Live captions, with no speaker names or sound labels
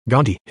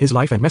Gandhi, His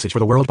Life and Message for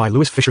the World by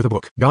Louis Fischer. The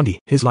book, Gandhi,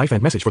 His Life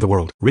and Message for the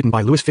World, written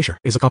by Louis Fischer,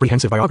 is a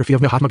comprehensive biography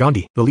of Mahatma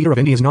Gandhi, the leader of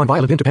India's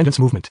nonviolent independence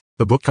movement.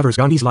 The book covers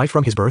Gandhi's life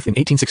from his birth in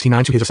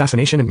 1869 to his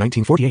assassination in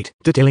 1948,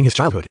 detailing his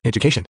childhood,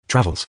 education,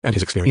 travels, and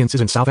his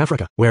experiences in South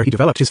Africa, where he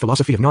developed his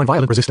philosophy of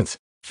nonviolent resistance.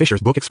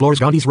 Fischer's book explores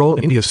Gandhi's role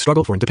in India's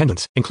struggle for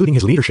independence, including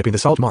his leadership in the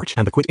Salt March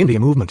and the Quit India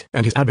movement,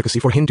 and his advocacy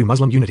for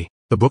Hindu-Muslim unity.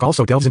 The book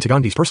also delves into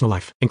Gandhi's personal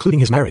life,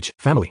 including his marriage,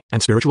 family,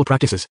 and spiritual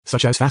practices,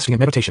 such as fasting and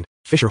meditation.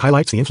 Fischer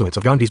highlights the influence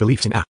of Gandhi's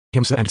beliefs in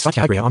ahimsa and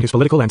satyagraha on his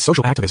political and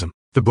social activism.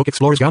 The book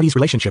explores Gandhi's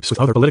relationships with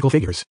other political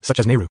figures, such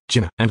as Nehru,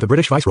 Jinnah, and the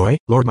British Viceroy,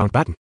 Lord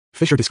Mountbatten.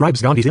 Fischer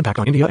describes Gandhi's impact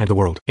on India and the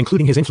world,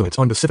 including his influence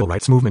on the civil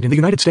rights movement in the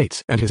United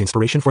States and his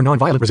inspiration for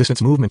nonviolent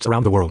resistance movements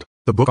around the world.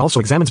 The book also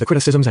examines the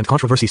criticisms and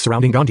controversies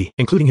surrounding Gandhi,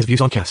 including his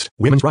views on caste,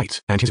 women's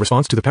rights, and his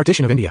response to the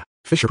partition of India.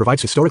 Fischer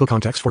provides historical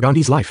context for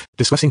Gandhi's life,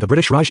 discussing the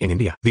British Raj in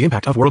India, the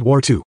impact of World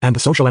War II, and the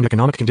social and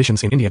economic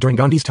conditions in India during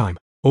Gandhi's time.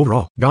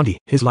 Overall, Gandhi,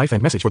 His Life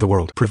and Message for the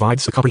World,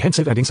 provides a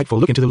comprehensive and insightful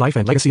look into the life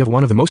and legacy of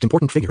one of the most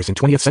important figures in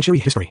 20th century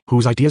history,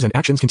 whose ideas and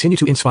actions continue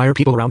to inspire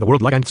people around the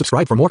world. Like and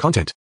subscribe for more content.